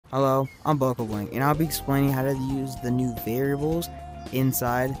Hello, I'm Blink, and I'll be explaining how to use the new variables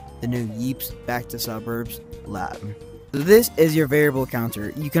inside the new Yeeps Back to Suburbs lab. So this is your variable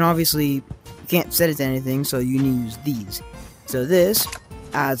counter. You can't set it to anything, so you need to use these. So this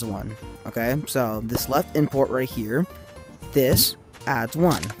adds 1, okay? So this left import right here, this adds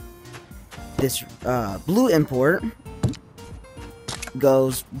 1. This blue import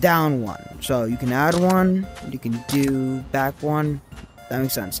goes down 1. So you can add 1, you can do back 1. That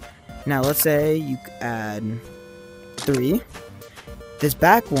makes sense. Now let's say you add 3. This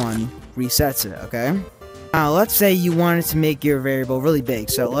back 1 resets it, okay? Now let's say you wanted to make your variable really big,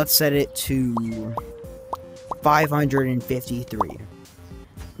 so let's set it to 553.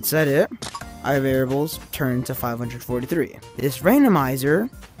 Set it, our variables turn to 543. This randomizer,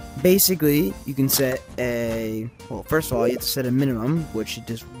 basically, you can set a, well, first of all, you have to set a minimum, which is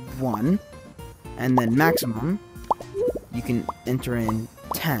just 1, and then maximum, you can enter in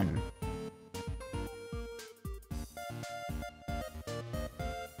 10.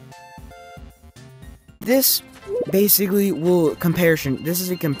 This basically will this is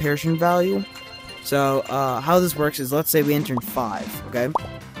a comparison value. So how this works is, let's say we enter in 5, okay?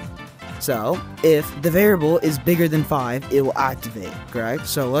 So if the variable is bigger than 5, it will activate, correct?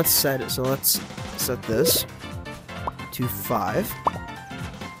 So let's set it, so let's set this to 5.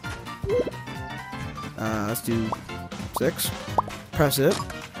 Let's do 6. Press it.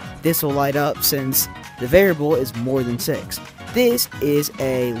 This will light up since the variable is more than 6. This is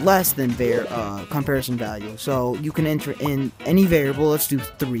a less than comparison value, so you can enter in any variable. Let's do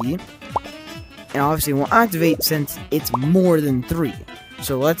 3, and obviously it won't activate since it's more than 3.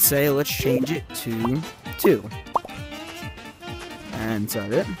 So let's change it to 2, and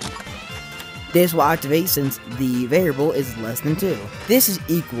set it. This will activate since the variable is less than 2. This is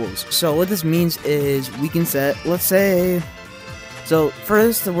equals. So what this means is we can set, let's say, so for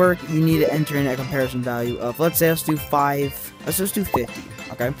this to work, you need to enter in a comparison value of, let's say, let's do 50,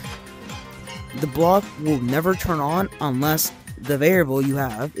 okay? The block will never turn on unless the variable you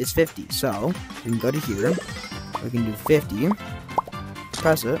have is 50. So we can go to here, we can do 50,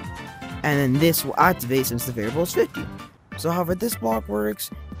 press it, and then this will activate since the variable is 50. So however this block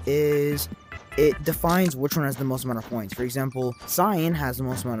works is it defines which one has the most amount of points. For example, cyan has the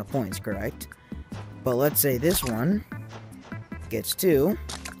most amount of points, correct? But let's say this one gets 2.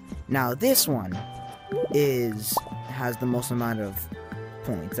 Now this one has the most amount of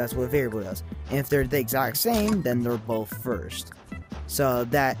points. That's what a variable does. And if they're the exact same, then they're both first. So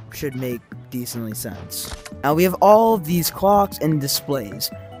that should make decently sense. Now we have all of these clocks and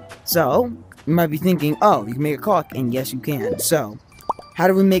displays. So you might be thinking, oh, you can make a clock, and yes, you can. So how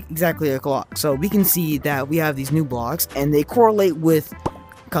do we make exactly a clock? So we can see that we have these new blocks, and they correlate with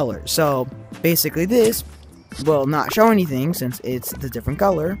colors. So basically this will not show anything since it's the different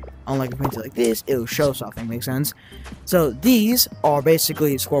color. Unlike a painter like this, it will show something. Makes sense? So these are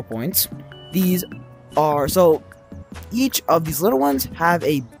basically score points. These are, so each of these little ones have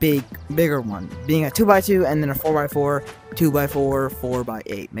a bigger one, being a 2x2, and then a 4x4, 2x4,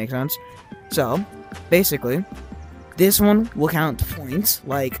 4x8. Makes sense? So basically, this one will count points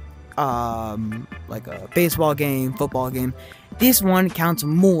like a baseball game, football game. This one counts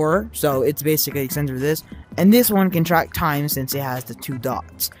more, so it's basically extended to this. And this one can track time since it has the 2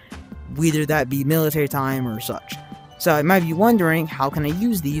 dots, whether that be military time or such. So I might be wondering, how can I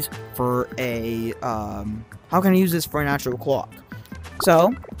use these for a natural clock?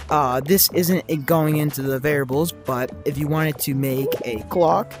 So this isn't going into the variables, but if you wanted to make a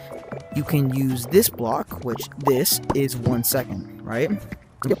clock, you can use this block, which this is 1 second, right?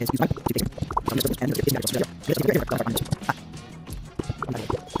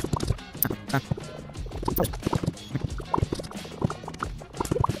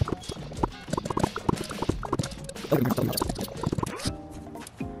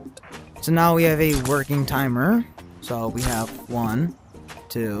 So now we have a working timer. So we have 1,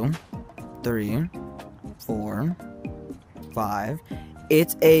 2, 3, 4, 5.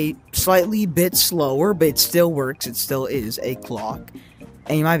 It's a slightly bit slower, but it still works. It still is a clock.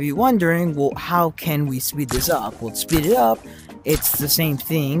 And you might be wondering, well, how can we speed this up? Well, to speed it up, it's the same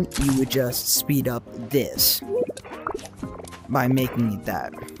thing. You would just speed up this by making it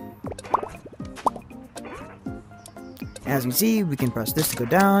that. As you can see, we can press this to go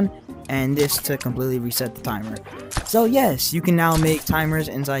down, and this to completely reset the timer. So yes, you can now make timers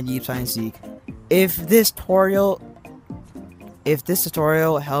inside Yeeps Hide and Seek. If this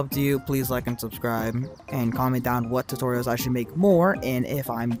tutorial helped you, please like and subscribe, and comment down what tutorials I should make more, and if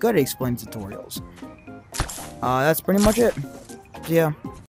I'm good at explaining tutorials. That's pretty much it. See ya.